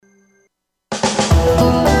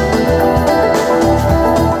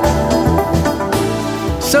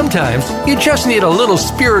Sometimes you just need a little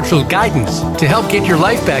spiritual guidance to help get your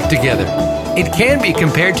life back together. It can be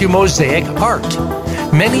compared to mosaic art.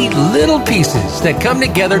 Many little pieces that come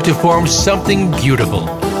together to form something beautiful.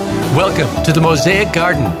 Welcome to the Mosaic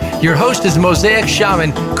Garden. Your host is Mosaic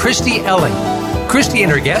Shaman Christy Ellen. Christy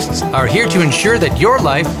and her guests are here to ensure that your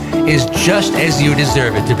life is just as you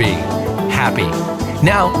deserve it to be. Happy.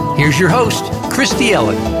 Now, here's your host, Christy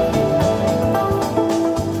Ellen.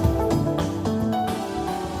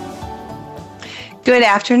 Good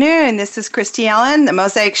afternoon. This is Christy Ellen, the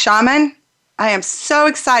Mosaic Shaman. I am so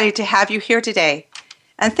excited to have you here today.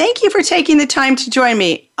 And thank you for taking the time to join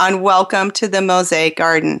me on Welcome to the Mosaic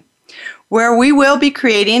Garden, where we will be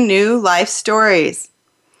creating new life stories.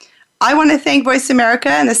 I want to thank Voice America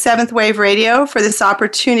and the Seventh Wave Radio for this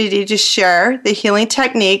opportunity to share the healing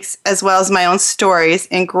techniques as well as my own stories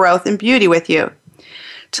in growth and beauty with you.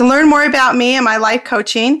 To learn more about me and my life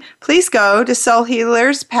coaching, please go to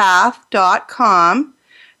soulhealerspath.com,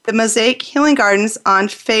 the Mosaic Healing Gardens on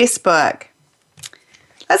Facebook.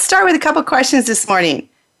 Let's start with a couple questions this morning.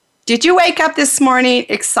 Did you wake up this morning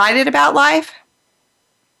excited about life?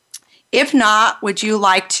 If not, would you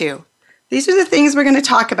like to? These are the things we're going to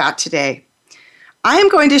talk about today. I am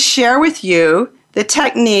going to share with you the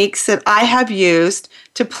techniques that I have used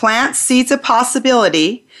to plant seeds of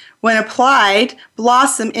possibility, when applied,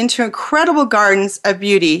 blossom into incredible gardens of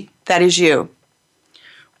beauty that is you.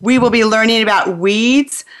 We will be learning about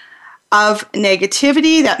weeds of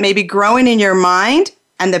negativity that may be growing in your mind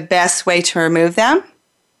and the best way to remove them.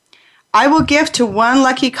 I will gift to one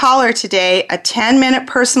lucky caller today a 10-minute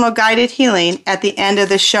personal guided healing at the end of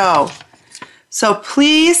the show. So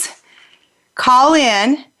please call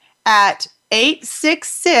in at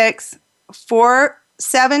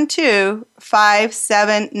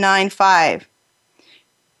 866-472-5795.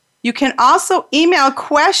 You can also email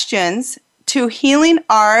questions to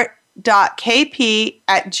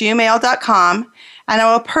healingart.kp@gmail.com, and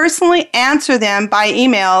I will personally answer them by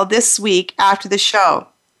email this week after the show.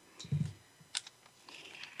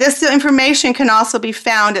 This information can also be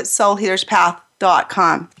found at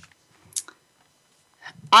soulhealerspath.com.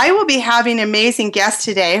 I will be having an amazing guest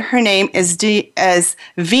today. Her name is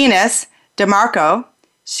Venus DeMarco.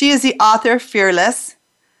 She is the author of Fearless,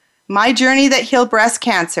 My Journey That Healed Breast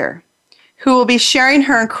Cancer, who will be sharing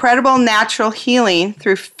her incredible natural healing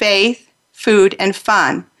through faith, food, and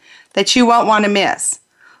fun that you won't want to miss.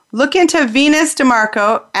 Look into Venus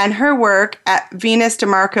DeMarco and her work at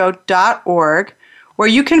venusdemarco.org, where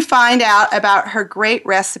you can find out about her great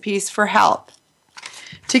recipes for health.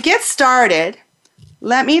 To get started,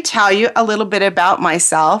 let me tell you a little bit about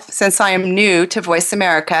myself, since I am new to Voice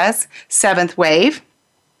America's Seventh Wave,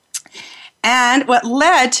 and what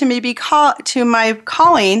led to me to my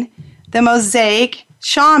calling the Mosaic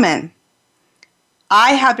Shaman.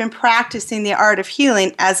 I have been practicing the art of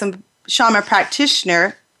healing as a shaman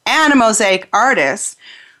practitioner and a mosaic artist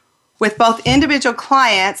with both individual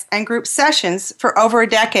clients and group sessions for over a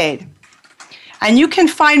decade. And you can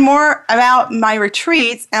find more about my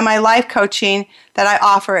retreats and my life coaching that I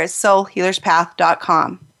offer at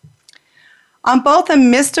soulhealerspath.com. On both a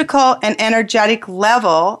mystical and energetic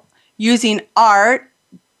level, using art,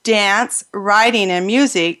 dance, writing, and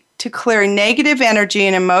music to clear negative energy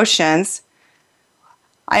and emotions,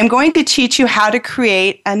 I am going to teach you how to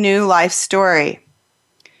create a new life story.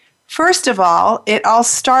 First of all, it all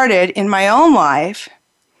started in my own life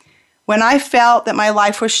when I felt that my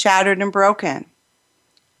life was shattered and broken.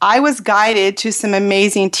 I was guided to some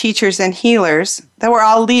amazing teachers and healers that were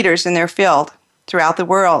all leaders in their field throughout the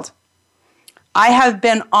world. I have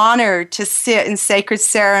been honored to sit in sacred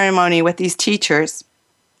ceremony with these teachers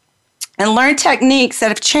and learn techniques that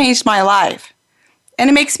have changed my life. And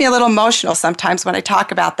it makes me a little emotional sometimes when I talk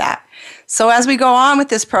about that. So as we go on with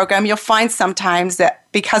this program, you'll find sometimes that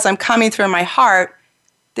because I'm coming through my heart,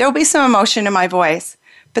 there will be some emotion in my voice.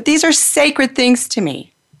 But these are sacred things to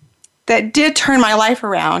me that did turn my life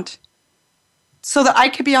around so that I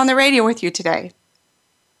could be on the radio with you today.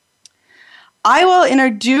 I will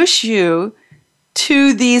introduce you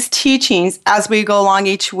to these teachings as we go along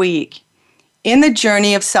each week in the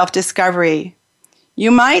journey of self-discovery.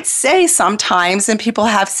 You might say sometimes, and people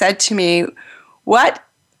have said to me, what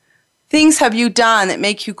things have you done that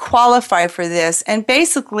make you qualify for this? And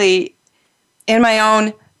basically, in my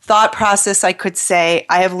own thought process, I could say,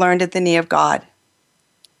 I have learned at the knee of God.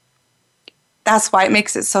 That's why it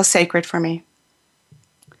makes it so sacred for me.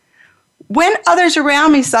 When others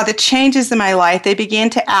around me saw the changes in my life, they began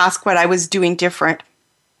to ask what I was doing different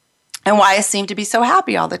and why I seemed to be so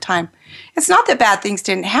happy all the time. It's not that bad things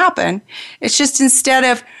didn't happen. It's just instead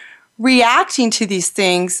of reacting to these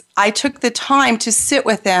things, I took the time to sit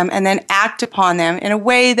with them and then act upon them in a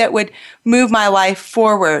way that would move my life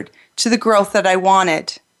forward to the growth that I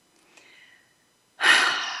wanted.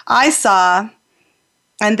 I saw,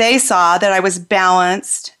 and they saw, that I was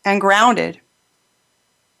balanced and grounded.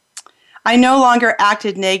 I no longer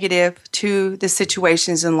acted negative to the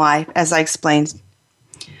situations in life, as I explained.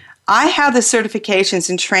 I have the certifications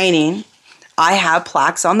and training. I have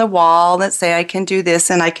plaques on the wall that say I can do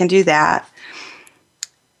this and I can do that.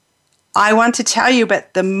 I want to tell you,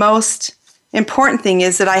 but the most important thing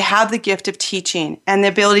is that I have the gift of teaching and the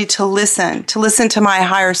ability to listen to my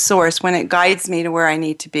higher source when it guides me to where I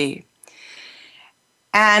need to be.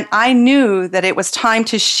 And I knew that it was time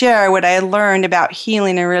to share what I had learned about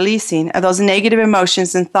healing and releasing of those negative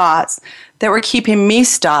emotions and thoughts that were keeping me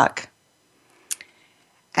stuck.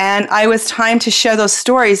 And it was time to share those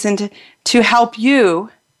stories and to help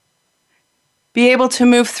you be able to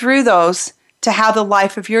move through those to have the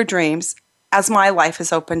life of your dreams, as my life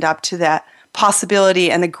has opened up to that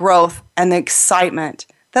possibility and the growth and the excitement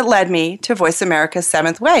that led me to Voice America's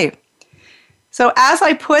Seventh Wave. So as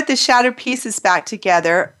I put the shattered pieces back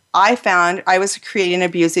together, I found I was creating a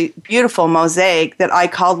beautiful mosaic that I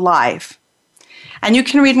called Life. And you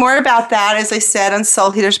can read more about that, as I said, on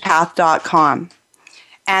soulhealerspath.com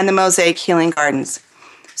and the Mosaic Healing Gardens.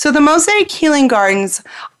 So the Mosaic Healing Gardens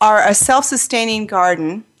are a self-sustaining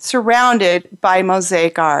garden surrounded by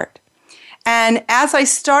mosaic art. And as I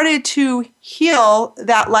started to heal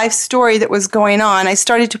that life story that was going on, I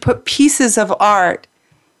started to put pieces of art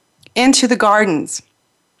into the gardens.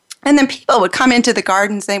 And then people would come into the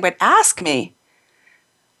gardens and they would ask me,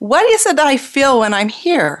 what is it I feel when I'm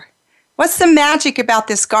here? What's the magic about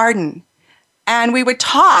this garden? And we would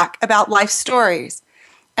talk about life stories.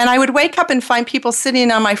 And I would wake up and find people sitting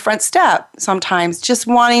on my front step sometimes just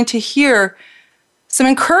wanting to hear some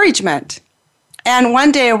encouragement. And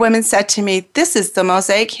one day a woman said to me, this is the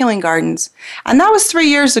Mosaic Healing Gardens. And that was 3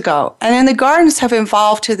 years ago. And then the gardens have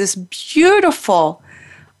evolved to this beautiful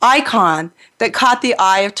icon that caught the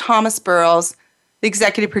eye of Thomas Burrows, the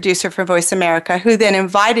executive producer for Voice America, who then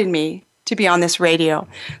invited me to be on this radio.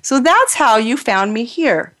 So that's how you found me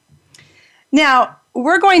here. Now,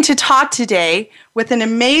 we're going to talk today with an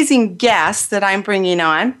amazing guest that I'm bringing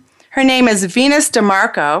on. Her name is Venus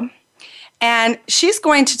DeMarco, and she's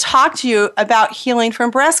going to talk to you about healing from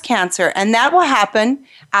breast cancer, and that will happen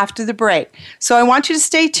after the break. So I want you to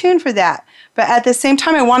stay tuned for that. But at the same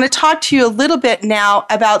time, I want to talk to you a little bit now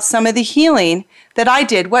about some of the healing that I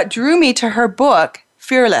did, what drew me to her book,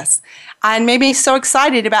 Fearless, and made me so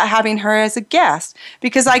excited about having her as a guest,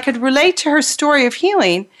 because I could relate to her story of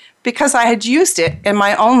healing because I had used it in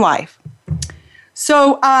my own life.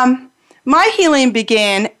 So my healing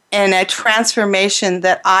began in a transformation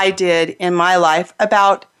that I did in my life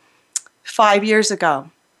about 5 years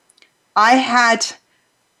ago. I had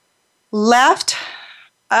left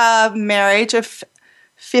a marriage of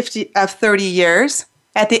 30 years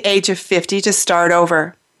at the age of 50 to start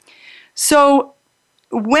over. So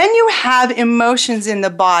when you have emotions in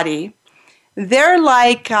the body, they're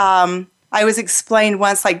like, I was explained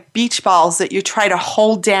once, like beach balls that you try to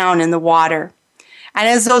hold down in the water. And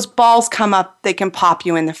as those balls come up, they can pop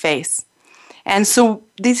you in the face. And so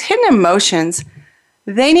these hidden emotions,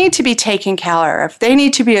 they need to be taken care of. They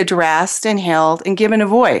need to be addressed and healed and given a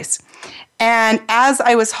voice. And as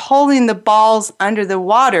I was holding the balls under the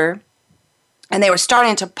water, and they were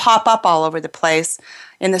starting to pop up all over the place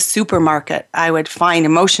in the supermarket, I would find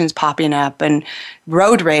emotions popping up and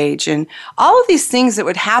road rage and all of these things that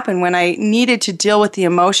would happen when I needed to deal with the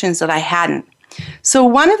emotions that I hadn't. So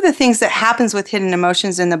one of the things that happens with hidden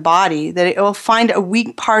emotions in the body, that it will find a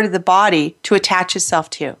weak part of the body to attach itself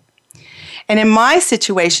to. And in my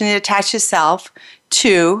situation, it attached itself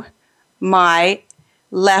to my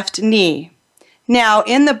left knee. Now,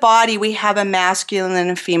 in the body, we have a masculine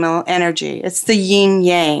and a female energy. It's the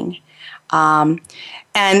yin-yang.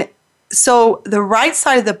 And so the right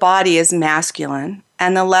side of the body is masculine,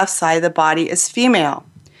 and the left side of the body is female.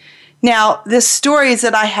 Now, the stories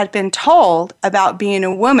that I had been told about being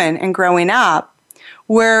a woman and growing up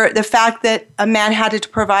were the fact that a man had to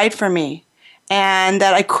provide for me, and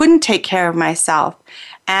that I couldn't take care of myself,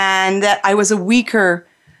 and that I was a weaker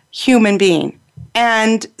human being.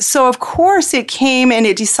 And so, of course, it came and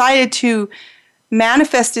it decided to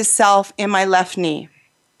manifest itself in my left knee.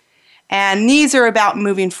 And knees are about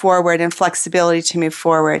moving forward and flexibility to move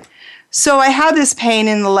forward. So I have this pain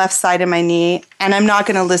in the left side of my knee, and I'm not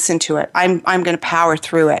going to listen to it. I'm going to power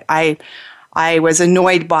through it. I was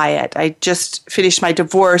annoyed by it. I just finished my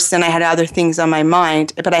divorce, and I had other things on my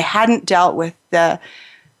mind, but I hadn't dealt with the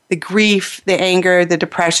the grief, the anger, the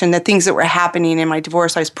depression, the things that were happening in my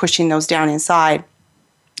divorce. I was pushing those down inside.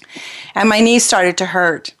 And my knee started to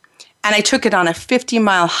hurt. And I took it on a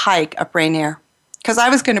 50-mile hike up Rainier because I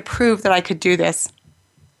was going to prove that I could do this.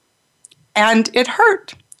 And it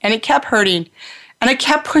hurt, and it kept hurting. And I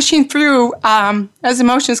kept pushing through as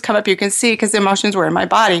emotions come up, you can see, because the emotions were in my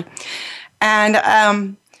body. And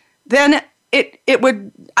then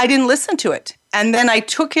I didn't listen to it. And then I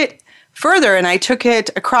took it further, and I took it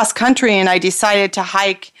across country, and I decided to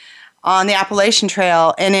hike on the Appalachian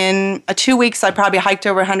Trail. And in 2 weeks, I probably hiked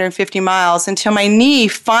over 150 miles until my knee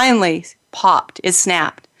finally popped. It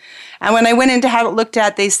snapped. And when I went in to have it looked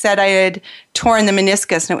at, they said I had torn the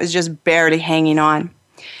meniscus, and it was just barely hanging on.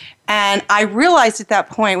 And I realized at that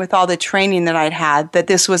point, with all the training that I'd had, that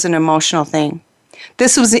this was an emotional thing.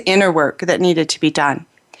 This was the inner work that needed to be done.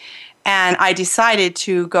 And I decided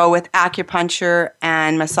to go with acupuncture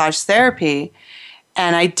and massage therapy.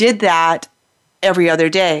 And I did that every other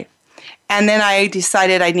day. And then I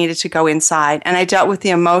decided I needed to go inside. And I dealt with the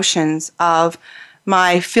emotions of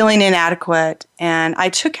my feeling inadequate. And I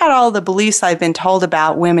took out all the beliefs I've been told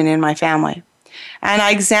about women in my family. And I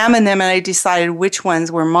examined them, and I decided which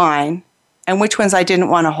ones were mine and which ones I didn't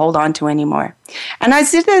want to hold on to anymore. And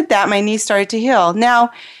as I did that, my knee started to heal.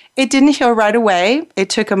 Now, it didn't heal right away. It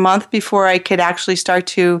took a month before I could actually start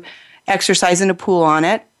to exercise in a pool on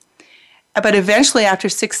it. But eventually, after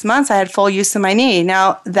 6 months, I had full use of my knee.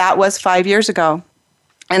 Now, that was 5 years ago.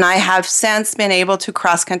 And I have since been able to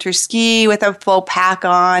cross-country ski with a full pack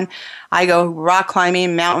on. I go rock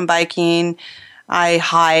climbing, mountain biking, I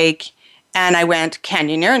hike, and I went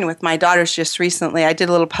canyoneering with my daughters just recently. I did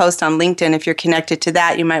a little post on LinkedIn. If you're connected to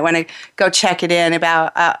that, you might want to go check it in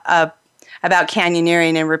about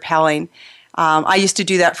canyoneering and rappelling. I used to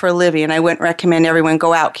do that for a living, and I wouldn't recommend everyone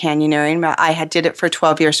go out canyoneering, but I did it for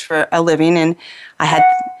 12 years for a living, and I had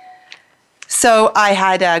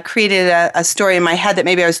created a story in my head that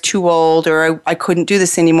maybe I was too old or I couldn't do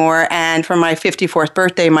this anymore. And for my 54th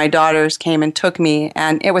birthday, my daughters came and took me.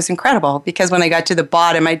 And it was incredible because when I got to the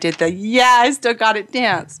bottom, I did I still got it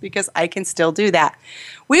dance because I can still do that.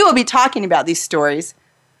 We will be talking about these stories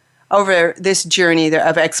over this journey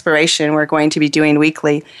of exploration we're going to be doing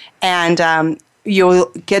weekly. And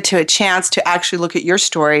you'll get to a chance to actually look at your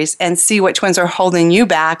stories and see which ones are holding you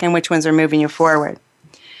back and which ones are moving you forward.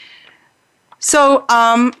 So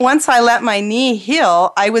once I let my knee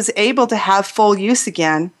heal, I was able to have full use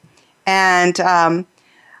again. And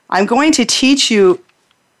I'm going to teach you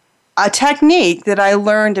a technique that I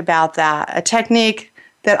learned about that, a technique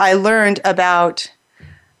that I learned about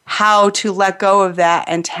how to let go of that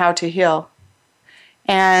and how to heal.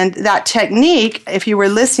 And that technique, if you were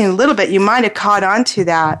listening a little bit, you might have caught on to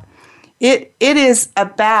that. It is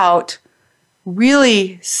about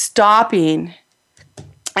really stopping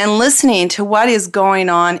and listening to what is going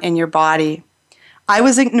on in your body. I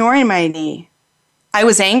was ignoring my knee. I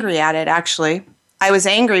was angry at it, actually. I was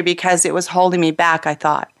angry because it was holding me back, I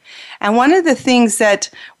thought. And one of the things that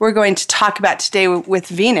we're going to talk about today with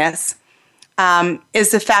Venus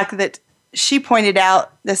is the fact that she pointed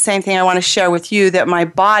out the same thing I want to share with you, that my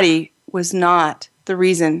body was not the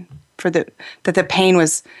reason for that the pain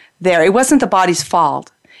was there. It wasn't the body's fault.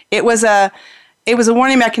 It was a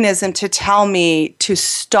warning mechanism to tell me to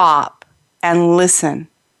stop and listen,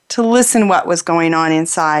 to listen what was going on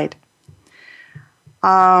inside.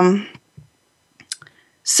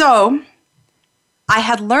 So I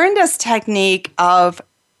had learned this technique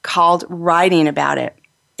called writing about it.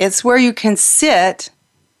 It's where you can sit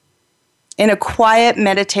in a quiet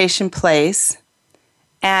meditation place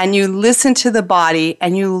and you listen to the body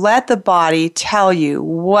and you let the body tell you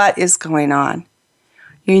what is going on.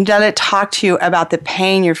 You let it talk to you about the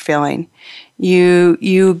pain you're feeling.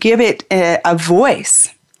 You give it a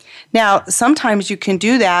voice. Now, sometimes you can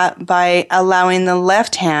do that by allowing the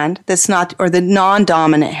left hand, or the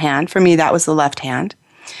non-dominant hand, for me that was the left hand,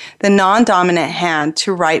 the non-dominant hand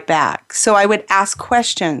to write back. So I would ask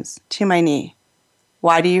questions to my knee.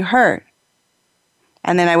 Why do you hurt?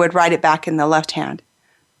 And then I would write it back in the left hand.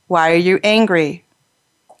 Why are you angry?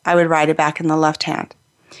 I would write it back in the left hand.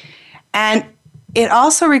 And it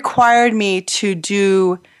also required me to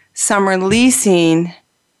do some releasing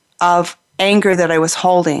of anger that I was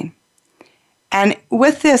holding. And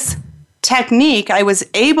with this technique, I was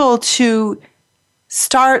able to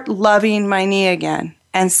start loving my knee again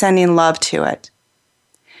and sending love to it.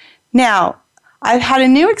 Now, I've had a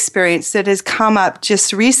new experience that has come up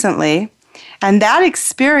just recently, and that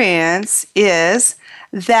experience is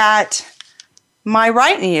that my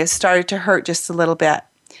right knee has started to hurt just a little bit,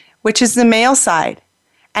 which is the male side.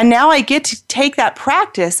 And now I get to take that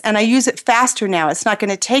practice and I use it faster now. It's not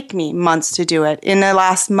going to take me months to do it. In the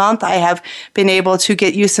last month, I have been able to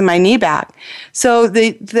get use of my knee back. So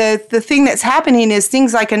the thing that's happening is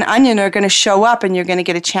things like an onion are going to show up and you're going to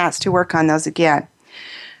get a chance to work on those again.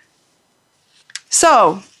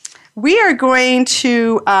 So we are going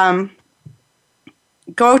to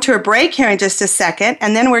go to a break here in just a second,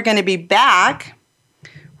 and then we're going to be back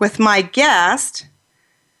with my guest.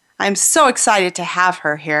 I'm so excited to have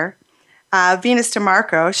her here, Venus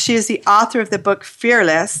DeMarco. She is the author of the book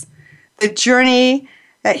Fearless, The Journey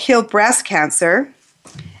That Healed Breast Cancer.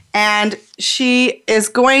 And she is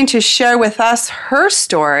going to share with us her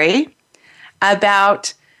story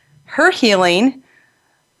about her healing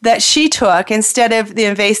that she took. Instead of the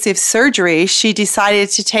invasive surgery, she decided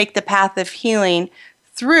to take the path of healing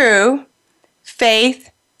through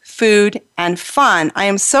faith, food, and fun. I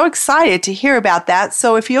am so excited to hear about that.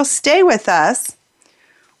 So if you'll stay with us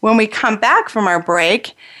when we come back from our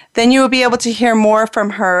break, then you will be able to hear more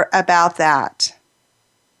from her about that.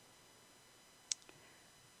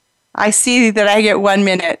 I see that I get 1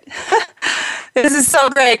 minute. This is so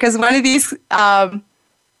great because one of these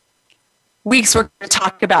weeks we're going to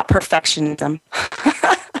talk about perfectionism.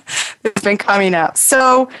 It's been coming up.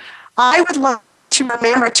 So I would love to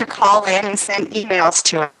remember to call in and send emails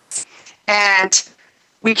to us. And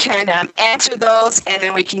we can answer those, and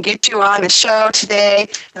then we can get you on the show today.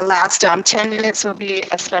 The last 10 minutes will be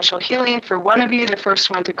a special healing for one of you, the first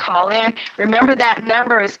one to call in. Remember that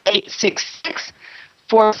number is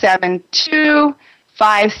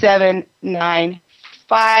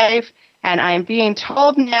 866-472-5795. And I'm being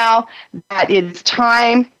told now that it is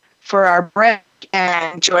time for our break,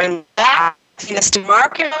 and join back Venus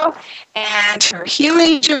DeMarco and her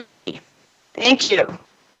healing journey. Thank you.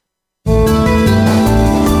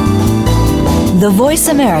 The Voice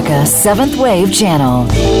America 7th Wave Channel.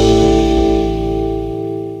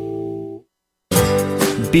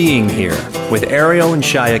 Being Here with Ariel and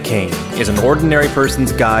Shia Kane is an ordinary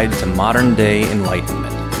person's guide to modern-day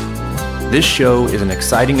enlightenment. This show is an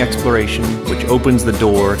exciting exploration which opens the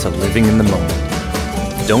door to living in the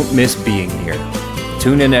moment. Don't miss Being Here.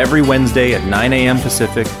 Tune in every Wednesday at 9 a.m.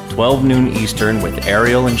 Pacific, 12 noon Eastern with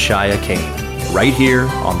Ariel and Shia Kane, right here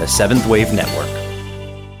on the 7th Wave Network.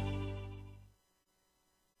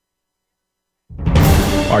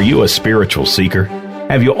 Are you a spiritual seeker?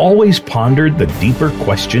 Have you always pondered the deeper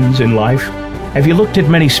questions in life? Have you looked at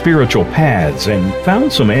many spiritual paths and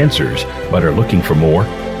found some answers, but are looking for more?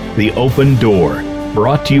 The Open Door,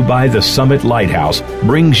 brought to you by the Summit Lighthouse,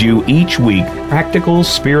 brings you each week practical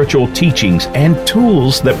spiritual teachings and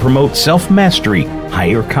tools that promote self-mastery,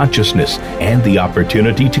 higher consciousness, and the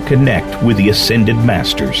opportunity to connect with the Ascended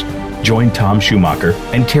Masters. Join Tom Schumacher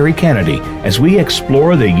and Terry Kennedy as we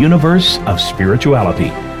explore the universe of spirituality,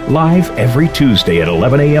 live every Tuesday at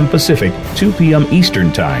 11 a.m. Pacific, 2 p.m.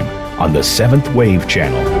 Eastern Time on the 7th Wave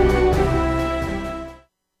Channel.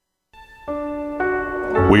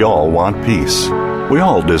 We all want peace. We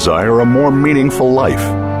all desire a more meaningful life.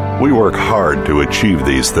 We work hard to achieve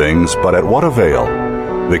these things, but at what avail?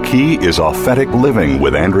 The key is authentic living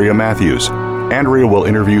with Andrea Matthews. Andrea will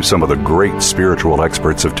interview some of the great spiritual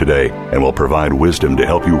experts of today and will provide wisdom to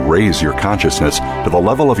help you raise your consciousness to the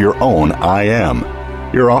level of your own I Am.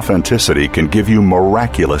 Your authenticity can give you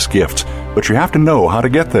miraculous gifts, but you have to know how to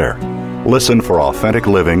get there. Listen for Authentic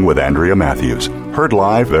Living with Andrea Matthews. Heard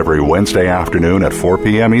live every Wednesday afternoon at 4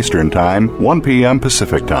 p.m. Eastern Time, 1 p.m.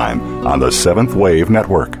 Pacific Time on the 7th Wave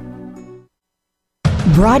Network.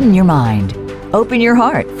 Broaden your mind. Open your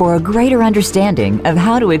heart for a greater understanding of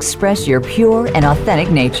how to express your pure and authentic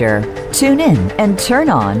nature. Tune in and turn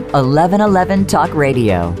on 1111 Talk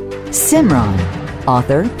Radio. Simran,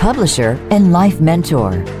 author, publisher, and life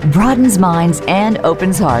mentor, broadens minds and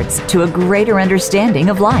opens hearts to a greater understanding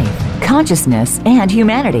of life, consciousness, and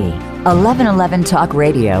humanity. 1111 Talk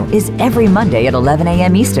Radio is every Monday at 11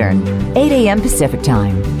 a.m. Eastern, 8 a.m. Pacific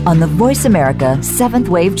Time on the Voice America 7th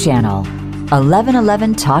Wave Channel.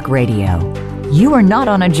 1111 Talk Radio. You are not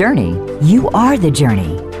on a journey. You are the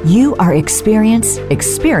journey. You are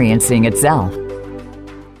experiencing itself.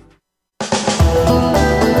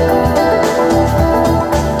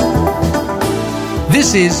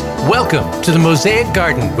 This is Welcome to the Mosaic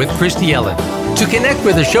Garden with Christy Ellen. To connect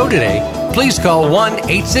with the show today, please call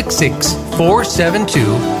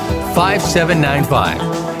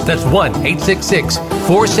 1-866-472-5795. That's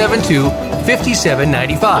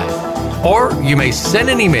 1-866-472-5795. Or you may send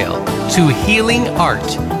an email to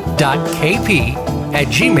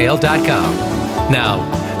healingart.kp@gmail.com. Now,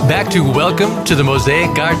 back to Welcome to the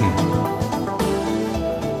Mosaic Garden.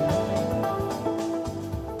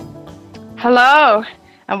 Hello.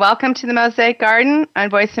 and welcome to the Mosaic Garden on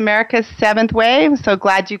Voice America's Seventh Wave. I'm so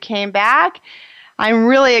glad you came back. I'm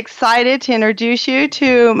really excited to introduce you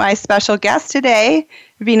to my special guest today,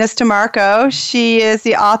 Venus DeMarco. She is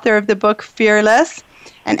the author of the book Fearless.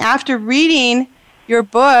 And after reading your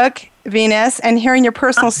book, Venus, and hearing your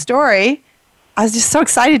personal story, I was just so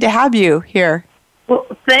excited to have you here. Well,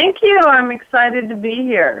 thank you. I'm excited to be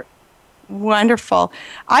here. Wonderful.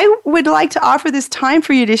 I would like to offer this time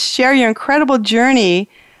for you to share your incredible journey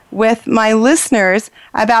with my listeners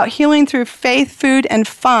about healing through faith, food, and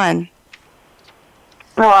fun.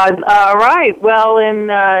 All right. Well, in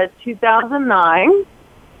 2009,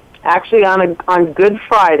 actually on Good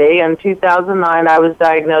Friday in 2009, I was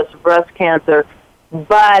diagnosed with breast cancer,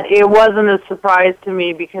 but it wasn't a surprise to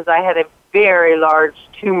me because I had a very large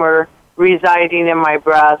tumor residing in my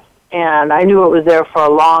breast, and I knew it was there for a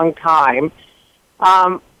long time.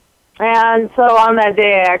 And so on that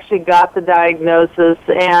day, I actually got the diagnosis,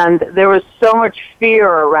 and there was so much fear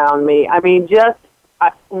around me. I mean, just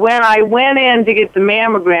when I went in to get the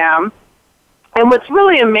mammogram, and what's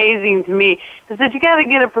really amazing to me is that you got to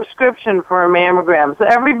get a prescription for a mammogram. So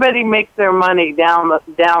everybody makes their money down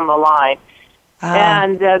the line.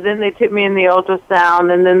 And then they took me in the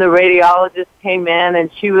ultrasound, and then the radiologist came in, and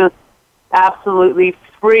she was absolutely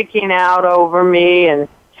freaking out over me and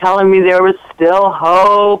telling me there was still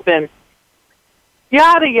hope and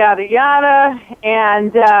yada, yada, yada.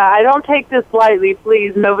 And I don't take this lightly,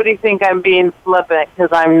 please. Nobody think I'm being flippant, because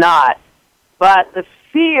I'm not. But the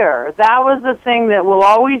fear, that was the thing that will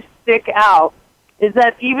always stick out, is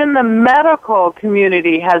that even the medical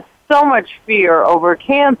community has so much fear over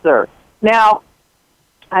cancer. Now,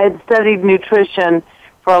 I had studied nutrition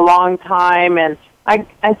for a long time, and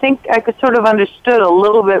I think I could sort of understood a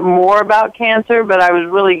little bit more about cancer, but I was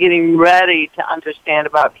really getting ready to understand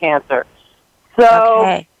about cancer.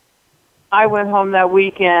 So I went home that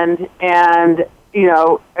weekend and,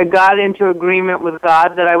 I got into agreement with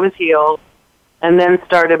God that I was healed, and then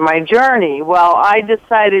started my journey. Well, I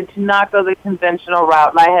decided to not go the conventional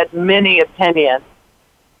route, and I had many opinions.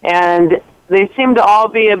 And they seemed to all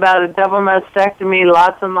be about a double mastectomy,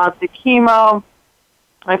 lots and lots of chemo.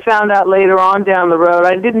 I found out later on down the road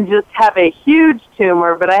I didn't just have a huge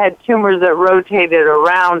tumor, but I had tumors that rotated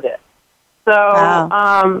around it. So,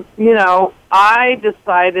 I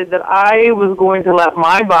decided that I was going to let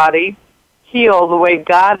my body heal the way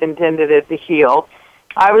God intended it to heal.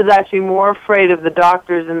 I was actually more afraid of the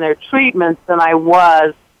doctors and their treatments than I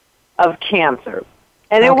was of cancer.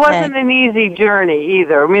 And it wasn't an easy journey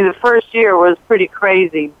either. I mean, the first year was pretty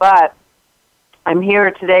crazy, but I'm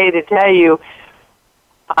here today to tell you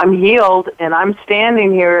I'm healed, and I'm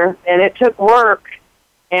standing here, and it took work,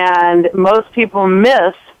 and most people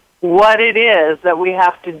miss what it is that we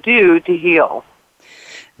have to do to heal.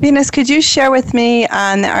 Venus, could you share with me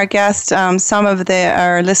and our guest, our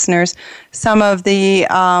listeners, some of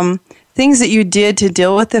the things that you did to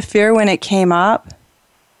deal with the fear when it came up?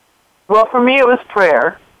 Well, for me, it was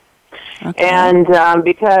prayer. And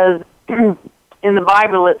because in the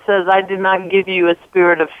Bible it says, I did not give you a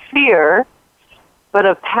spirit of fear, but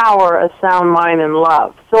of power, a sound mind, and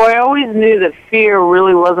love. So I always knew that fear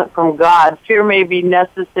really wasn't from God. Fear may be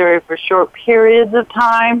necessary for short periods of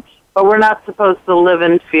time, but we're not supposed to live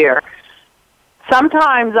in fear.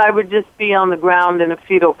 Sometimes I would just be on the ground in a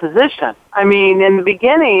fetal position. I mean, in the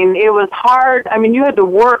beginning, it was hard. I mean, you had to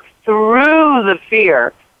work through the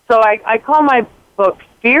fear. So I call my book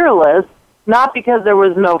Fearless, not because there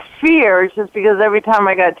was no fear, it's just because every time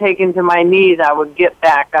I got taken to my knees, I would get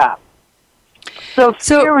back up. So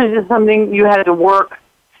fear was just something you had to work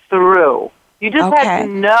through. You just had to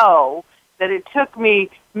know that it took me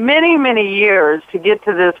many, many years to get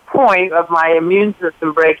to this point of my immune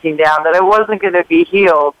system breaking down, that I wasn't going to be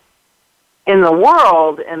healed in the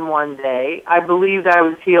world in one day. I believed I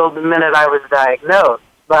was healed the minute I was diagnosed,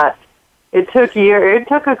 but it took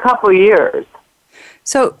a couple years.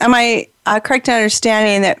 So am I correct in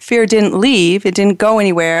understanding that fear didn't leave, it didn't go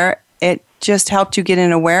anywhere, it just helped you get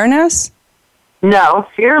an awareness? No,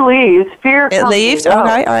 fear leaves. Fear comes. It leaves? Okay,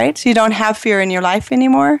 all right. So you don't have fear in your life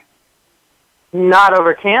anymore? Not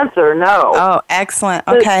over cancer, no. Oh, excellent.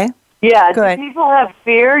 Okay. Yeah, good. Do people have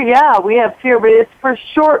fear? Yeah, we have fear, but it's for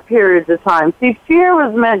short periods of time. See, fear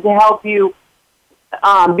was meant to help you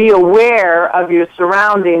be aware of your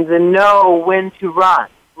surroundings and know when to run,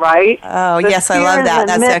 right? Oh, but yes, I love that.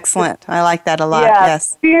 That's excellent. I like that a lot,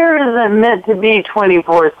 yes. Fear isn't meant to be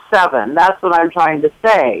 24/7. That's what I'm trying to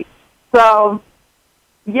say. So,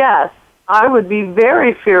 yes, I would be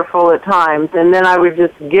very fearful at times, and then I would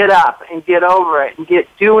just get up and get over it and get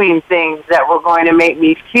doing things that were going to make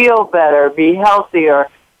me feel better, be healthier,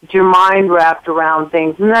 get your mind wrapped around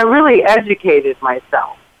things. And I really educated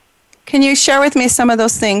myself. Can you share with me some of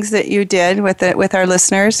those things that you did with our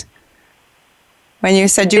listeners? When you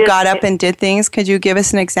said you got up and did things, could you give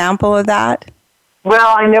us an example of that?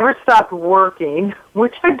 Well, I never stopped working,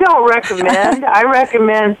 which I don't recommend. I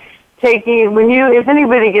recommend taking, if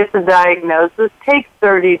anybody gets a diagnosis, take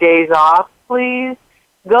 30 days off, please.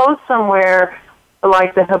 Go somewhere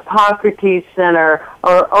like the Hippocrates Center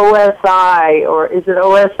or OSI, or is it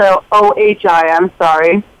OHI, I'm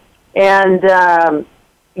sorry, and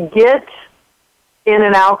get in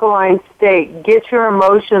an alkaline state. Get your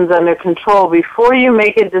emotions under control before you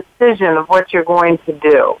make a decision of what you're going to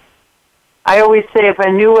do. I always say if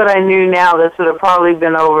I knew what I knew now, this would have probably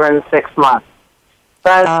been over in 6 months.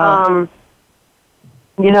 But, I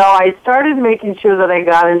started making sure that I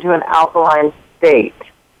got into an alkaline state.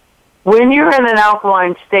 When you're in an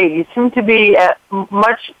alkaline state, you seem to be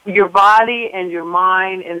your body and your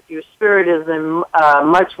mind and your spirit is in a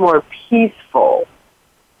much more peaceful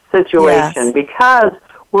situation, because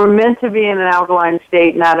we're meant to be in an alkaline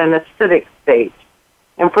state, not an acidic state.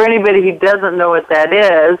 And for anybody who doesn't know what that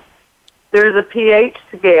is, there's a pH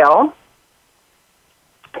scale,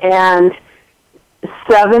 and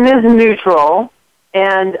 7 is neutral,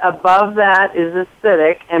 and above that is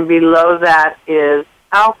acidic, and below that is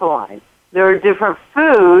alkaline. There are different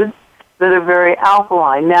foods that are very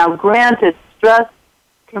alkaline. Now, granted, stress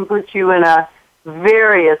can put you in a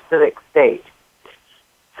very acidic state.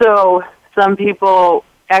 So some people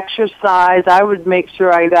exercise. I would make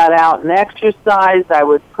sure I got out and exercised. I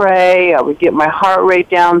would pray. I would get my heart rate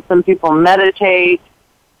down. Some people meditate.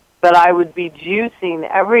 But I would be juicing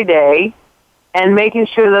every day and making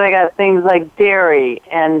sure that I got things like dairy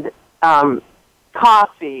and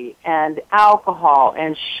coffee and alcohol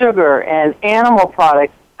and sugar and animal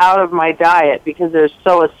products out of my diet because they're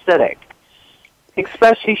so acidic,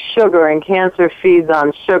 especially sugar, and cancer feeds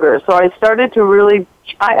on sugar. So I started to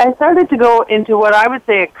go into what I would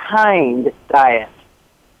say a kind diet,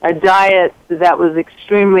 a diet that was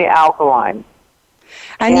extremely alkaline.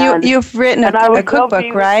 And you've written a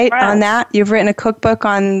cookbook, right, on that? You've written a cookbook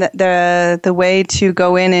on the way to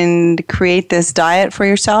go in and create this diet for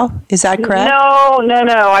yourself? Is that correct?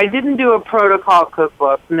 No. I didn't do a protocol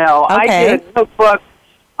cookbook, no. Okay. I did a cookbook.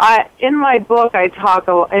 In my book,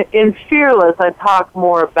 in Fearless, I talk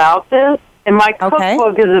more about this. And my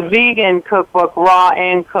cookbook is a vegan cookbook, raw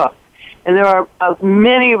and cooked. And there are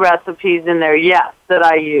many recipes in there, yes, that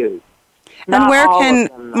I use. And where can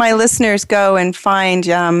my listeners go and find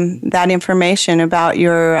that information about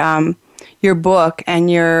your book and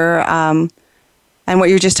your and what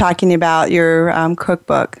you're just talking about, your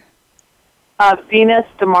cookbook?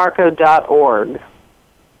 VenusDeMarco.org.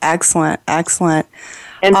 Excellent.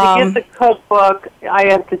 And to get the cookbook, I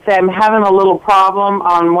have to say I'm having a little problem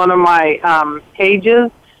on one of my pages.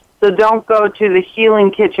 So don't go to the Healing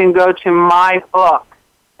Kitchen, go to my book.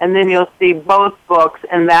 And then you'll see both books,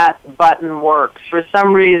 and that button works. For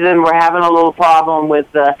some reason, we're having a little problem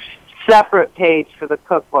with the separate page for the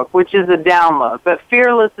cookbook, which is a download. But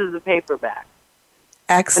Fearless is a paperback.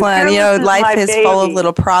 Excellent. Life is full of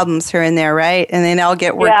little problems here and there, right? And they all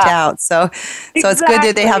get worked out. So it's good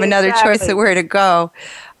that they have another choice of where to go.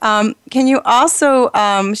 Can you also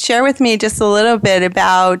share with me just a little bit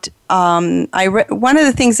about, one of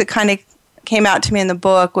the things that kind of came out to me in the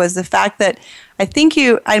book was the fact that I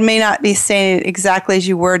may not be saying it exactly as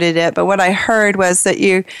you worded it, but what I heard was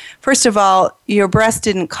that first of all, your breast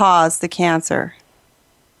didn't cause the cancer.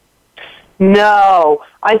 No,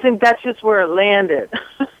 I think that's just where it landed.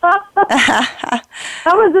 That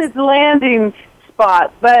was its landing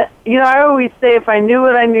spot. But, I always say if I knew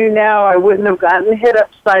what I knew now, I wouldn't have gotten hit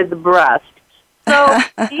upside the breast. So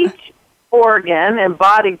each organ and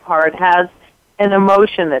body part has an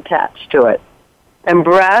emotion attached to it. And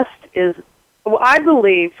breast is, I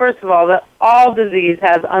believe, first of all, that all disease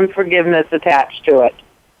has unforgiveness attached to it.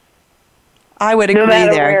 I would agree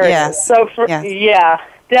there, yes. So,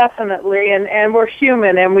 definitely. And we're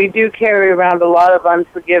human, and we do carry around a lot of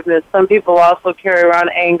unforgiveness. Some people also carry around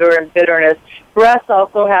anger and bitterness. Breasts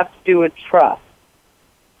also have to do with trust.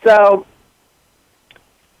 So,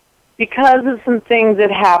 because of some things that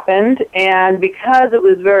happened, and because it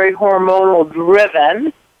was very hormonal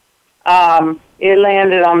driven, it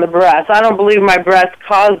landed on the breast. I don't believe my breast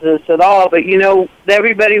caused this at all, but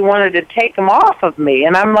everybody wanted to take them off of me,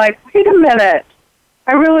 and I'm like, wait a minute,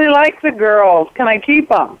 I really like the girls. Can I keep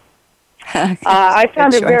them? I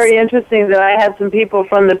found it very interesting that I had some people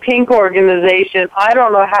from the Pink organization. I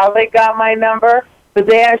don't know how they got my number, but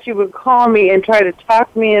they actually would call me and try to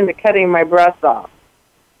talk me into cutting my breasts off.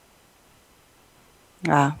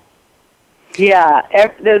 Wow. Yeah,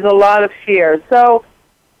 there's a lot of fear. So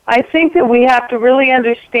I think that we have to really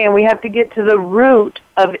understand, we have to get to the root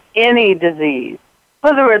of any disease,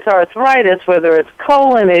 whether it's arthritis, whether it's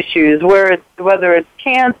colon issues, whether it's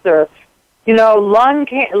cancer. You know,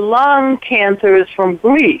 lung cancer is from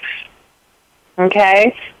grief,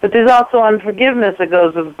 okay? But there's also unforgiveness that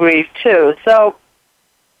goes with grief, too. So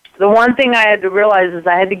the one thing I had to realize is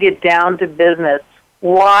I had to get down to business.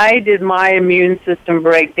 Why did my immune system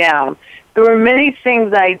break down? There were many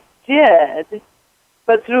things I did,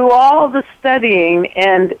 but through all the studying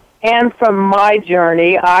and from my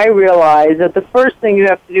journey, I realized that the first thing you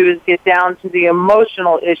have to do is get down to the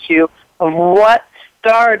emotional issue of what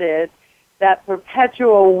started that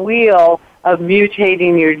perpetual wheel of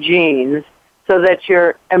mutating your genes so that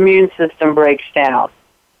your immune system breaks down.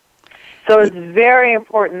 So it's very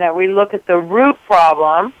important that we look at the root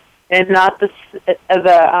problem and not the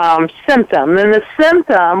symptom. And the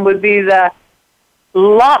symptom would be the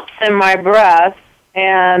lumps in my breast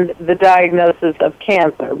and the diagnosis of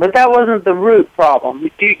cancer. But that wasn't the root problem.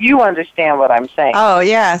 Do you understand what I'm saying? Oh,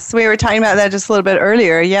 yes. We were talking about that just a little bit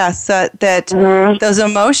earlier. Yes, that those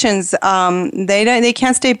emotions, they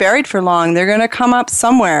can't stay buried for long. They're going to come up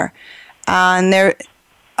somewhere. And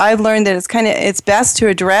I've learned that it's best to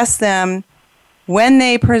address them when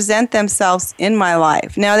they present themselves in my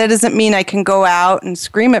life. Now, that doesn't mean I can go out and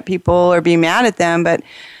scream at people or be mad at them, but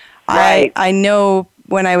right. I know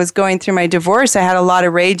when I was going through my divorce, I had a lot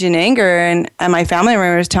of rage and anger, and my family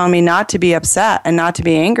members telling me not to be upset and not to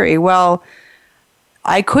be angry. Well,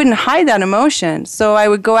 I couldn't hide that emotion, so I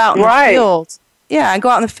would go out in the field. Yeah, I'd go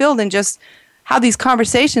out in the field and just have these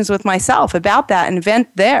conversations with myself about that and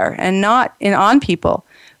vent there and not on people.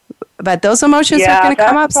 But those emotions are going to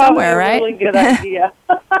come up somewhere, right? Yeah, that's probably a really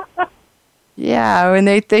good idea. Yeah, when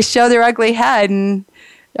they show their ugly head and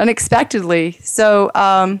unexpectedly. So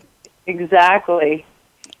exactly.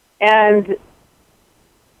 And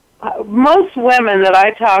most women that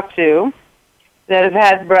I talk to that have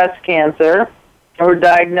had breast cancer or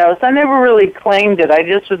diagnosed, I never really claimed it. I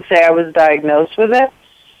just would say I was diagnosed with it.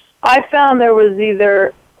 I found there was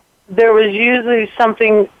usually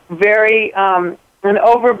something very, an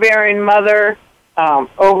overbearing mother,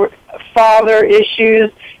 father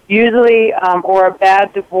issues, usually, or a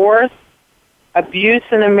bad divorce, abuse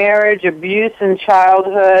in a marriage, abuse in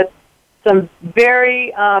childhood, some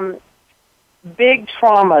very big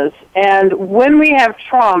traumas. And when we have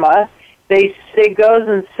trauma, it goes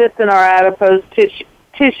and sits in our adipose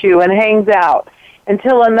tissue and hangs out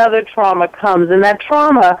until another trauma comes. And that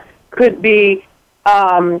trauma could be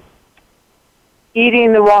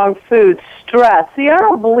eating the wrong foods, stress. See, I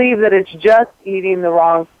don't believe that it's just eating the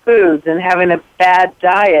wrong foods and having a bad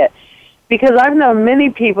diet, because I've known many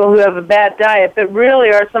people who have a bad diet that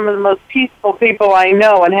really are some of the most peaceful people I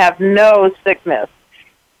know and have no sickness.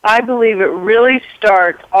 I believe it really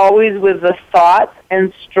starts always with the thoughts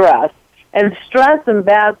and stress and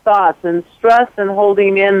bad thoughts and stress and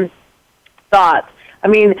holding in thoughts. I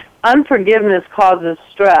mean, unforgiveness causes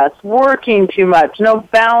stress, working too much, no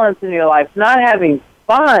balance in your life, not having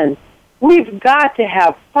fun. We've got to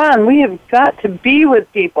have fun. We have got to be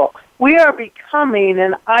with people. We are becoming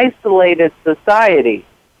an isolated society,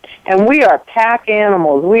 and we are pack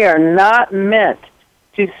animals. We are not meant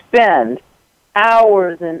to spend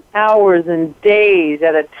hours and hours and days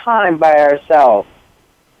at a time by ourselves.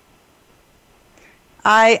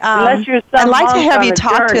 I'd like to have you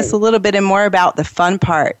talk to us a little bit more about the fun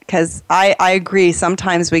part, because I agree.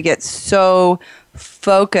 Sometimes we get so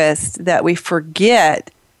focused that we forget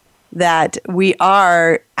that we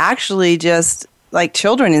are actually just like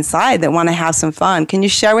children inside that want to have some fun. Can you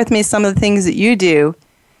share with me some of the things that you do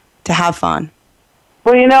to have fun?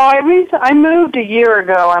 Well, I moved a year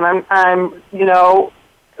ago, and I'm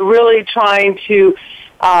really trying to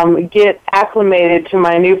get acclimated to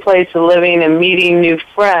my new place of living and meeting new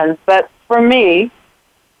friends. But for me,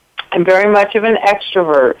 I'm very much of an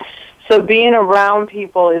extrovert, so being around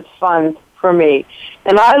people is fun for me.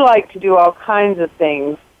 And I like to do all kinds of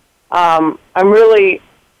things.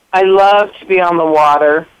 I love to be on the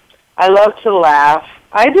water. I love to laugh.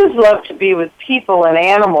 I just love to be with people and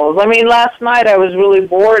animals. I mean, last night I was really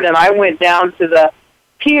bored, and I went down to the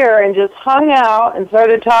pier and just hung out and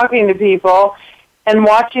started talking to people and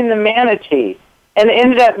watching the manatee, and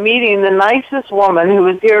ended up meeting the nicest woman who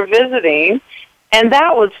was here visiting, and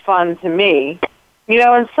that was fun to me.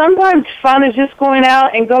 And sometimes fun is just going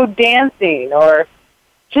out and go dancing or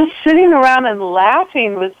just sitting around and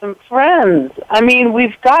laughing with some friends. I mean,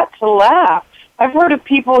 we've got to laugh. I've heard of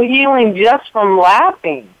people healing just from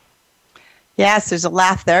laughing. Yes, there's a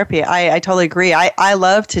laugh therapy. I totally agree. I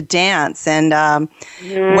love to dance. And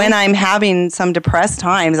when I'm having some depressed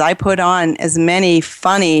times, I put on as many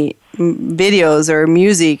funny videos or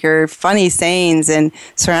music or funny sayings and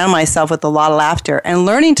surround myself with a lot of laughter. And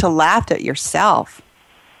learning to laugh at yourself.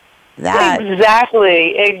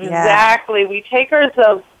 Exactly. Yeah. We take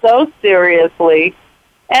ourselves so seriously.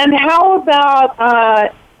 And how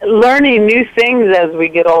about learning new things as we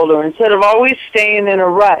get older instead of always staying in a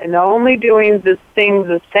rut and only doing things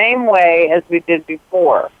the same way as we did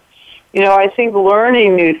before? I think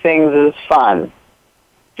learning new things is fun.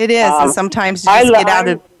 It is, and sometimes you just get out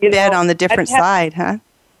of bed on the different side, huh?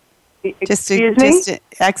 Just to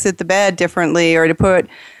exit the bed differently, or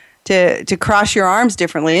to cross your arms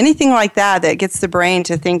differently. Anything like that gets the brain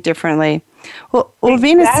to think differently. Well,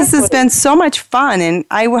 Venus, this has been so much fun, and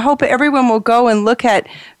I hope everyone will go and look at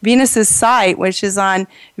Venus's site, which is on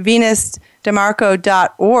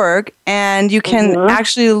venusdemarco.org, and you can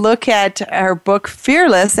actually look at her book,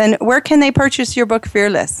 Fearless. And where can they purchase your book,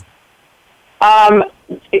 Fearless?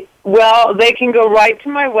 Well, they can go right to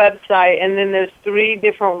my website, and then there's 3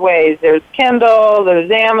 different ways. There's Kindle, there's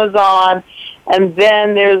Amazon, and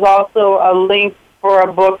then there's also a link for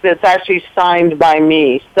a book that's actually signed by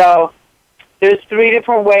me. So there's 3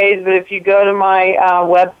 different ways, but if you go to my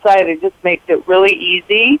website, it just makes it really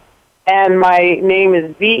easy. And my name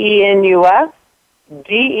is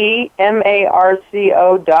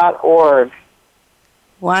VenusDemarco.org.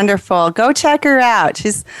 Wonderful. Go check her out.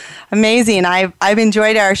 She's amazing. I've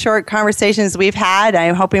enjoyed our short conversations we've had.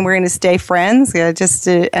 I'm hoping we're going to stay friends. Just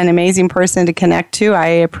an amazing person to connect to. I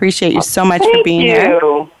appreciate you so much for being here.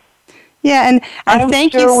 Yeah, and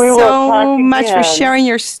thank you so much for sharing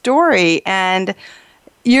your story and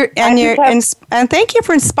and thank you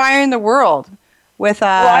for inspiring the world with.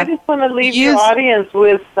 Well, I just want to leave your audience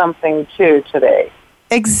with something too today.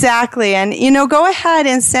 Exactly. And, go ahead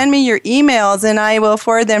and send me your emails, and I will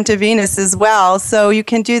forward them to Venus as well. So you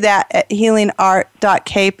can do that at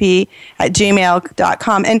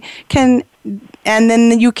healingart.kp@gmail.com. And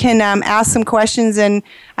then you can ask some questions, and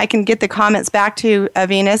I can get the comments back to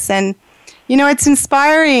Venus. And, it's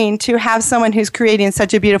inspiring to have someone who's creating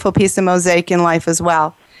such a beautiful piece of mosaic in life as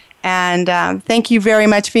well. And thank you very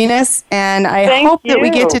much, Venus. And I hope that we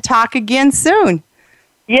get to talk again soon.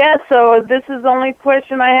 Yeah, so this is the only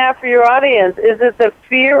question I have for your audience. Is it the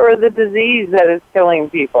fear or the disease that is killing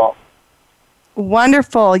people?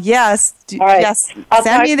 Wonderful. Yes. Right. Yes.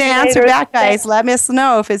 Send me the answer back, guys. Let us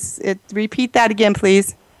know if repeat that again,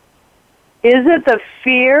 please. Is it the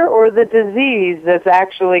fear or the disease that's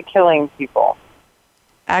actually killing people?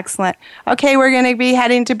 Excellent. Okay, we're going to be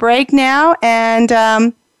heading to break now,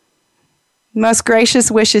 and most gracious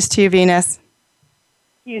wishes to you, Venus.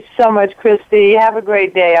 Thank you so much, Christy. Have a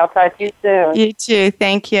great day. I'll talk to you soon. You too.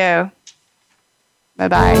 Thank you.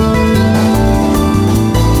 Bye-bye.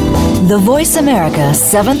 The Voice America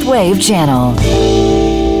 7th Wave Channel.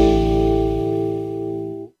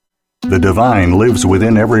 The divine lives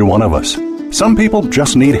within every one of us. Some people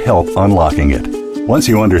just need help unlocking it. Once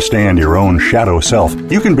you understand your own shadow self,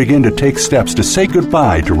 you can begin to take steps to say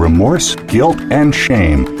goodbye to remorse, guilt, and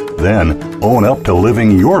shame. Then own up to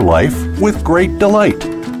living your life with great delight.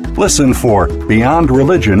 Listen for Beyond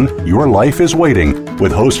Religion, Your Life is Waiting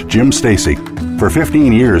with host Jim Stacy. For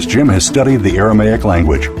 15 years, Jim has studied the Aramaic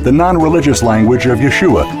language, the non-religious language of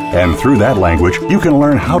Yeshua, and through that language, you can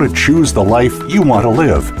learn how to choose the life you want to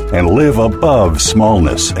live and live above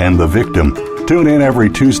smallness and the victim. Tune in every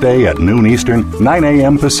Tuesday at noon Eastern, 9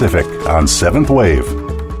 a.m. Pacific on 7th Wave.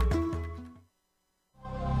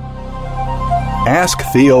 Ask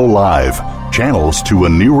Theo Live, channels to a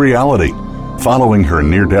new reality. Following her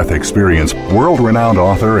near-death experience, world-renowned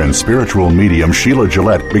author and spiritual medium Sheila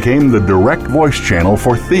Gillette became the direct voice channel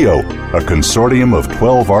for Theo, a consortium of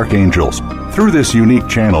 12 archangels. Through this unique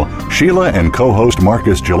channel, Sheila and co-host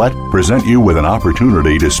Marcus Gillette present you with an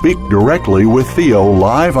opportunity to speak directly with Theo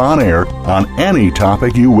live on air on any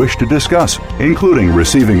topic you wish to discuss, including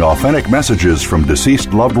receiving authentic messages from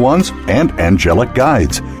deceased loved ones and angelic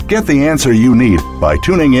guides. Get the answer you need by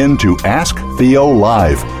tuning in to Ask Theo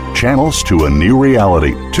Live, channels to a new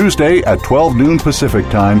reality, Tuesday at 12 noon Pacific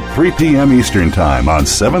Time, 3 p.m. Eastern Time on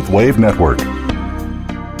 7th Wave Network.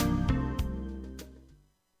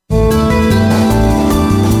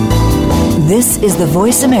 This is the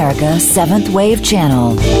Voice America 7th Wave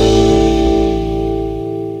Channel.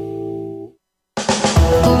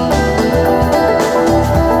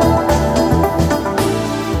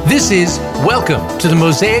 This is Welcome to the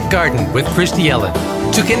Mosaic Garden with Christy Ellen.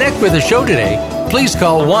 To connect with the show today, please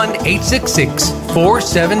call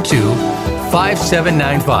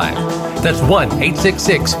 1-866-472-5795. That's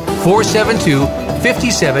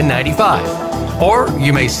 1-866-472-5795. Or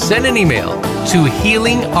you may send an email to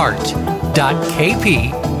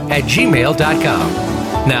healingart.kp@gmail.com.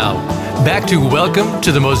 Now, back to Welcome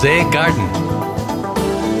to the Mosaic Garden.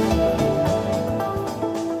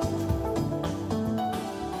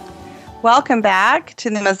 Welcome back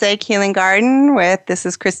to the Mosaic Healing Garden this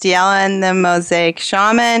is Christy Ellen, the Mosaic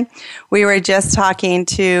Shaman. We were just talking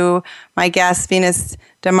to my guest, Venus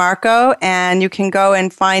DeMarco, and you can go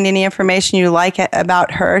and find any information you like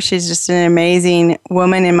about her. She's just an amazing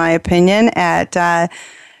woman, in my opinion, at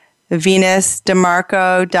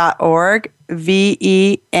venusdemarco.org,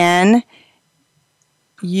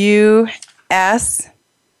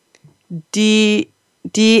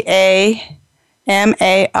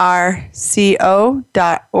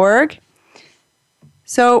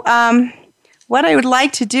 So what I would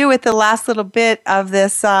like to do with the last little bit of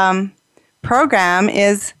this program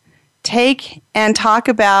is take and talk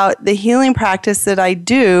about the healing practice that I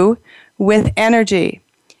do with energy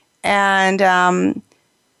and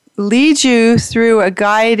lead you through a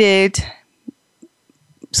guided,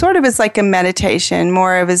 sort of as like a meditation,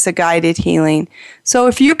 more of as a guided healing. So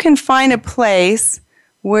if you can find a place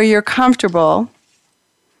where you're comfortable,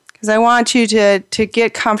 because I want you to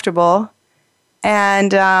get comfortable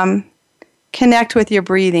and connect with your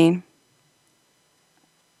breathing.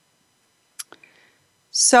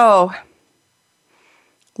 So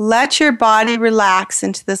let your body relax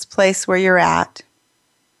into this place where you're at.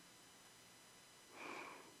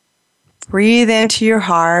 Breathe into your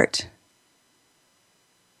heart.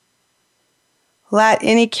 Let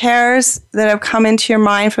any cares that have come into your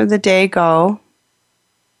mind for the day go.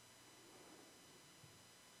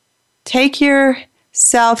 Take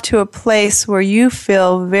yourself to a place where you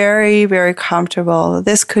feel very, very comfortable.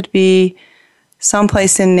 This could be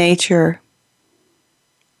someplace in nature.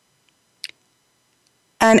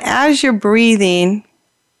 And as you're breathing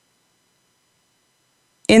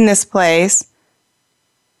in this place,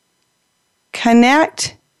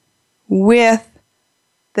 connect with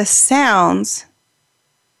the sounds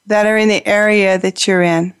that are in the area that you're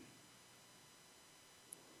in.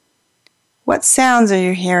 What sounds are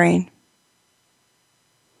you hearing?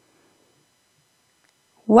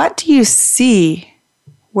 What do you see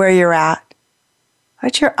where you're at?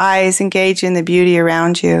 Let your eyes engage in the beauty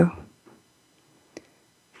around you.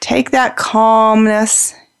 Take that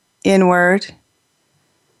calmness inward.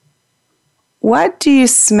 What do you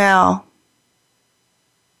smell?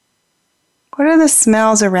 What are the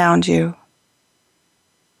smells around you?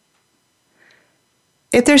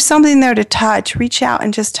 If there's something there to touch, reach out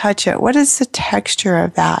and just touch it. What is the texture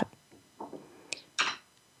of that?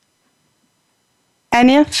 And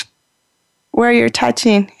if where you're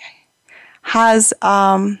touching has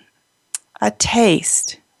a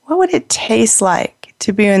taste, what would it taste like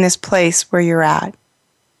to be in this place where you're at?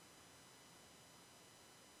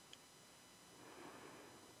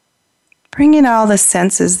 Bring in all the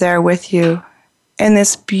senses there with you in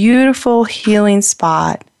this beautiful healing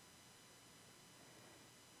spot.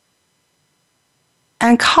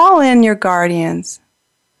 And call in your guardians.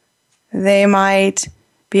 They might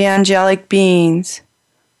be angelic beings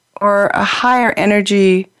or a higher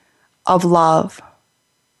energy of love.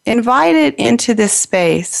 Invite it into this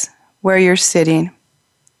space where you're sitting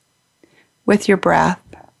with your breath.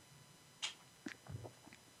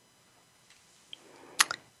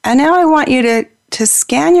 And now I want you to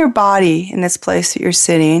scan your body in this place that you're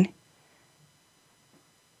sitting.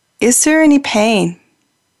 Is there any pain?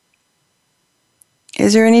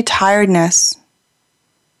 Is there any tiredness?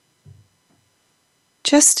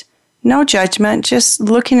 Just no judgment, just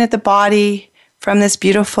looking at the body from this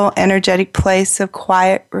beautiful, energetic place of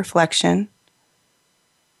quiet reflection.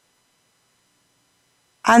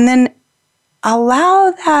 And then allow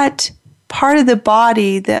that part of the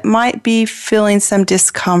body that might be feeling some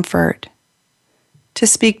discomfort to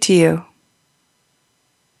speak to you.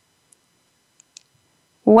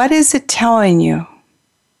 What is it telling you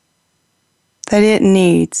that it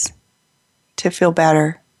needs to feel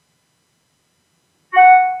better?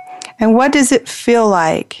 And what does it feel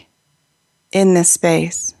like in this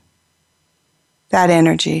space? That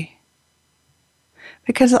energy.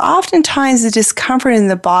 Because oftentimes the discomfort in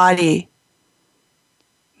the body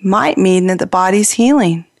might mean that the body's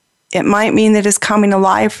healing. It might mean that it's coming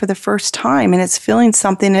alive for the first time and it's feeling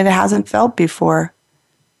something that it hasn't felt before.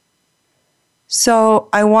 So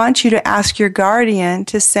I want you to ask your guardian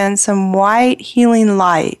to send some white healing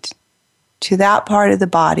light to that part of the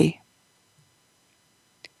body.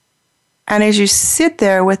 And as you sit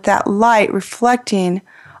there with that light reflecting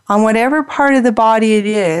on whatever part of the body it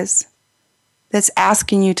is, that's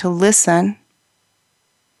asking you to listen,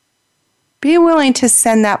 be willing to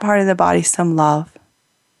send that part of the body some love.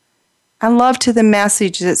 And love to the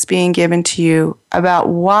message that's being given to you about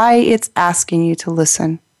why it's asking you to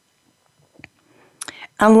listen.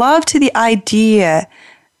 And love to the idea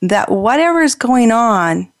that whatever is going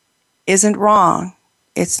on isn't wrong.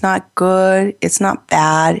 It's not good. It's not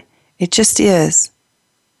bad. It just is.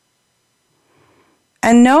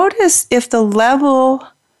 And notice if the level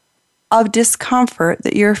of discomfort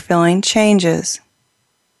that you're feeling changes.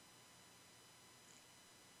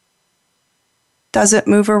 Does it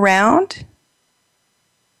move around?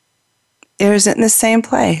 Or is it in the same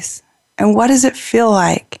place? And what does it feel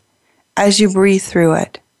like as you breathe through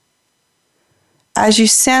it? As you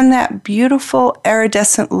send that beautiful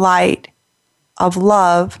iridescent light of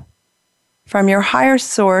love from your higher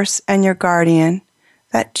source and your guardian,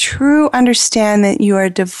 that true understand that you are a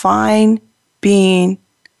divine being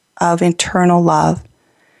of internal love,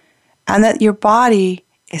 and that your body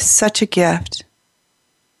is such a gift.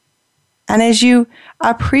 And as you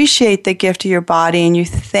appreciate the gift of your body and you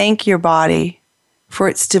thank your body for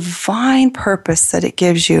its divine purpose that it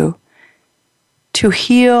gives you to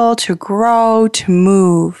heal, to grow, to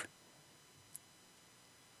move.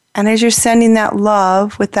 And as you're sending that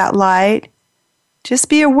love with that light, just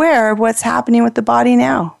be aware of what's happening with the body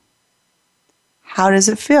now. How does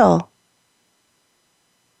it feel?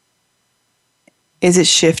 Is it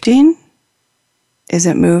shifting? Is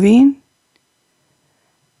it moving?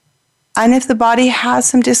 And if the body has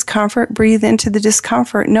some discomfort, breathe into the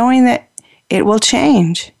discomfort, knowing that it will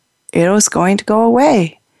change. It is going to go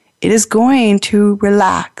away. It is going to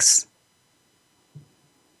relax.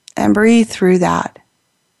 And breathe through that.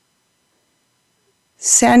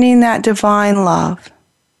 Sending that divine love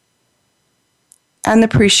and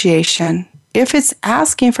appreciation. If it's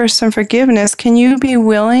asking for some forgiveness, can you be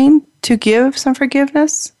willing to give some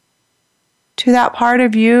forgiveness to that part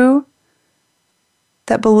of you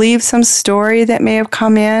that believes some story that may have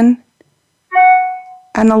come in,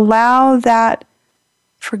 and allow that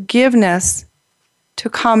forgiveness to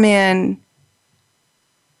come in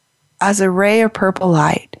as a ray of purple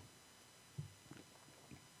light.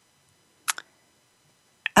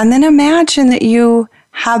 And then imagine that you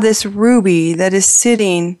have this ruby that is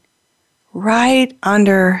sitting right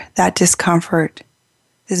under that discomfort,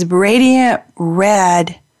 this radiant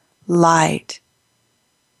red light.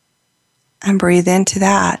 And breathe into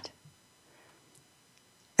that.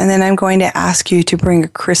 And then I'm going to ask you to bring a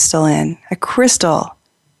crystal in, a crystal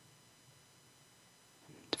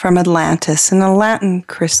from Atlantis, an Atlantan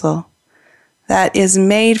crystal that is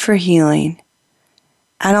made for healing.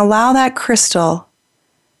 And allow that crystal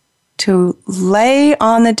to lay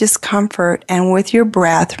on the discomfort, and with your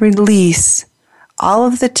breath, release all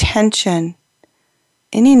of the tension,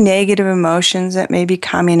 any negative emotions that may be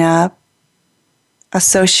coming up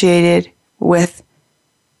associated with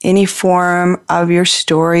any form of your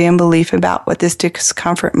story and belief about what this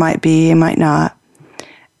discomfort might be and might not.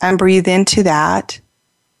 And breathe into that.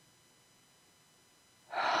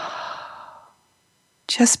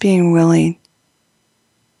 Just being willing.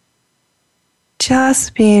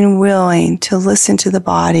 Just being willing to listen to the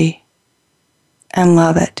body and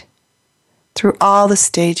love it through all the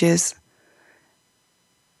stages.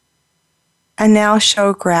 And now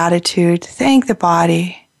show gratitude. Thank the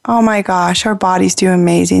body. Oh my gosh, our bodies do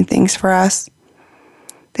amazing things for us.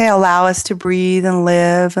 They allow us to breathe and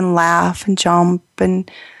live and laugh and jump and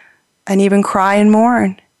even cry and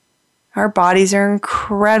mourn. Our bodies are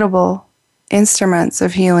incredible instruments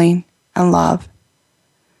of healing and love.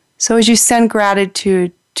 So as you send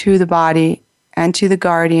gratitude to the body and to the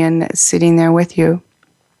guardian that's sitting there with you,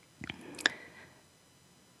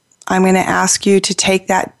 I'm going to ask you to take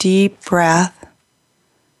that deep breath,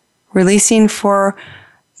 releasing for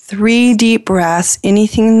 3 deep breaths,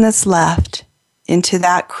 anything that's left, into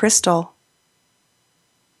that crystal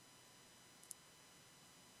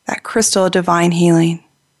of divine healing.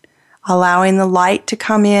 Allowing the light to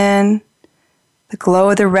come in, the glow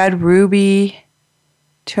of the red ruby,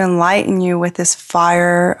 to enlighten you with this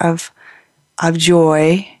fire of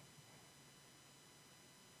joy,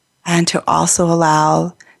 and to also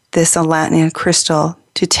allow this Atlantean crystal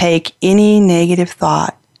to take any negative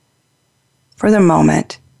thought for the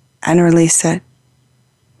moment and release it.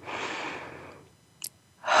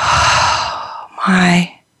 Oh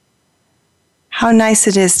my, how nice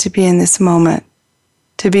it is to be in this moment,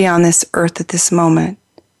 to be on this earth at this moment,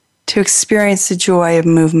 to experience the joy of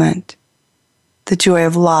movement, the joy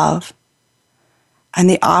of love, and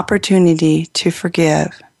the opportunity to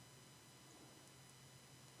forgive.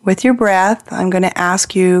 With your breath, I'm going to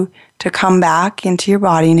ask you to come back into your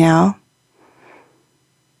body now.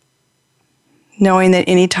 knowing that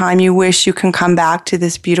anytime you wish, you can come back to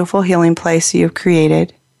this beautiful healing place you've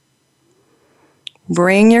created.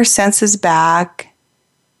 Bring your senses back.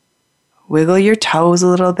 Wiggle your toes a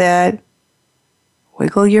little bit.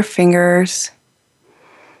 Wiggle your fingers.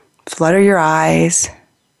 Flutter your eyes.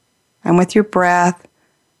 And with your breath,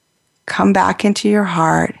 come back into your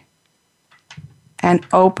heart and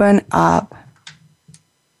open up.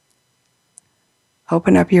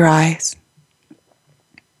 Open up your eyes.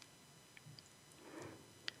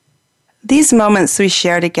 These moments we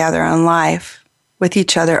share together in life with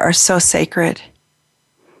each other are so sacred.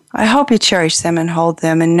 I hope you cherish them and hold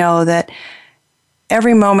them and know that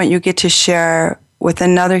every moment you get to share with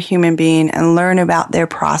another human being and learn about their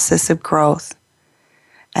process of growth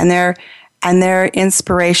and their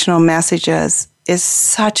inspirational messages is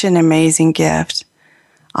such an amazing gift.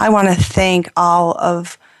 I want to thank all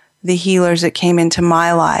of the healers that came into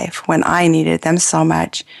my life when I needed them so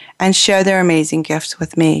much and share their amazing gifts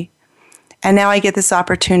with me. And now I get this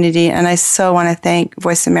opportunity, and I so want to thank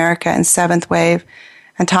Voice America and Seventh Wave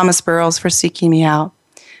and Thomas Burrows for seeking me out,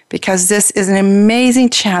 because this is an amazing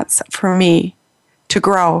chance for me to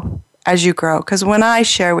grow as you grow. Because when I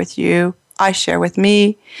share with you, I share with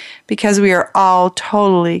me, because we are all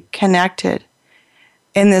totally connected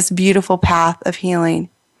in this beautiful path of healing.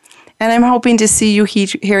 And I'm hoping to see you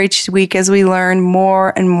here each week as we learn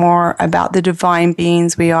more and more about the divine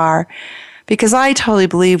beings we are, because I totally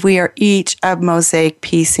believe we are each a mosaic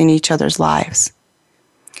piece in each other's lives.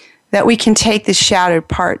 That we can take the shattered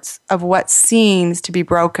parts of what seems to be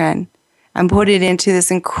broken and put it into this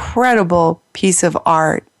incredible piece of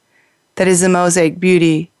art that is the mosaic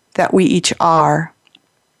beauty that we each are.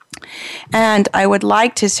 And I would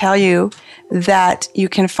like to tell you that you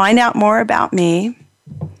can find out more about me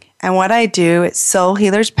and what I do at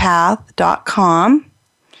soulhealerspath.com.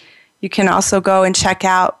 You can also go and check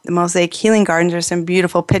out the Mosaic Healing Gardens. There's some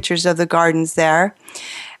beautiful pictures of the gardens there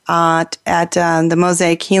at the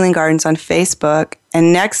Mosaic Healing Gardens on Facebook.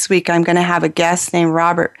 And next week, I'm going to have a guest named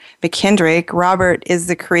Robert McKendrick. Robert is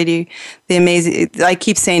the amazing, I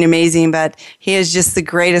keep saying amazing, but he is just the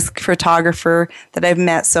greatest photographer that I've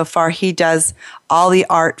met so far. He does all the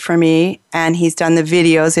art for me, and he's done the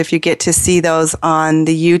videos. If you get to see those on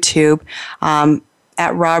the YouTube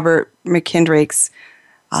at Robert McKendrick's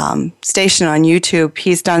station on YouTube,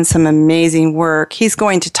 he's done some amazing work. He's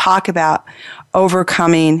going to talk about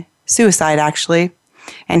overcoming suicide, actually,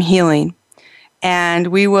 and healing. And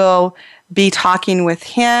we will be talking with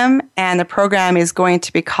him, and the program is going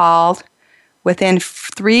to be called Within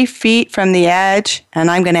 3 Feet from the Edge, and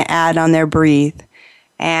I'm going to add on there Breathe.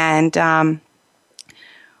 And I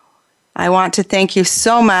want to thank you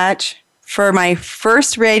so much for my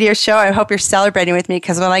first radio show. I hope you're celebrating with me,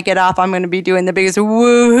 because when I get off, I'm going to be doing the biggest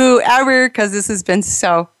woohoo ever, because this has been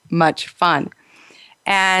so much fun.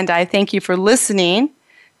 And I thank you for listening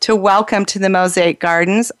to Welcome to the Mosaic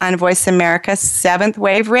Gardens on Voice America 7th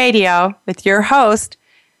Wave Radio with your host,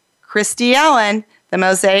 Christy Ellen, the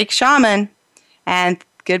Mosaic Shaman. And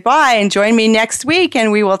goodbye, and join me next week,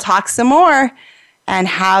 and we will talk some more. And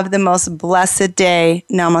have the most blessed day.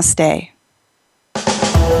 Namaste.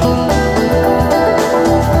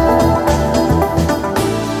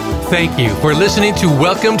 Thank you for listening to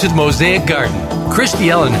Welcome to the Mosaic Garden. Christy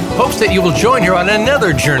Ellen hopes that you will join her on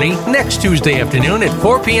another journey next Tuesday afternoon at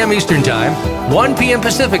 4 p.m. Eastern Time, 1 p.m.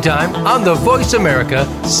 Pacific Time on the Voice America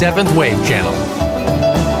 7th Wave channel.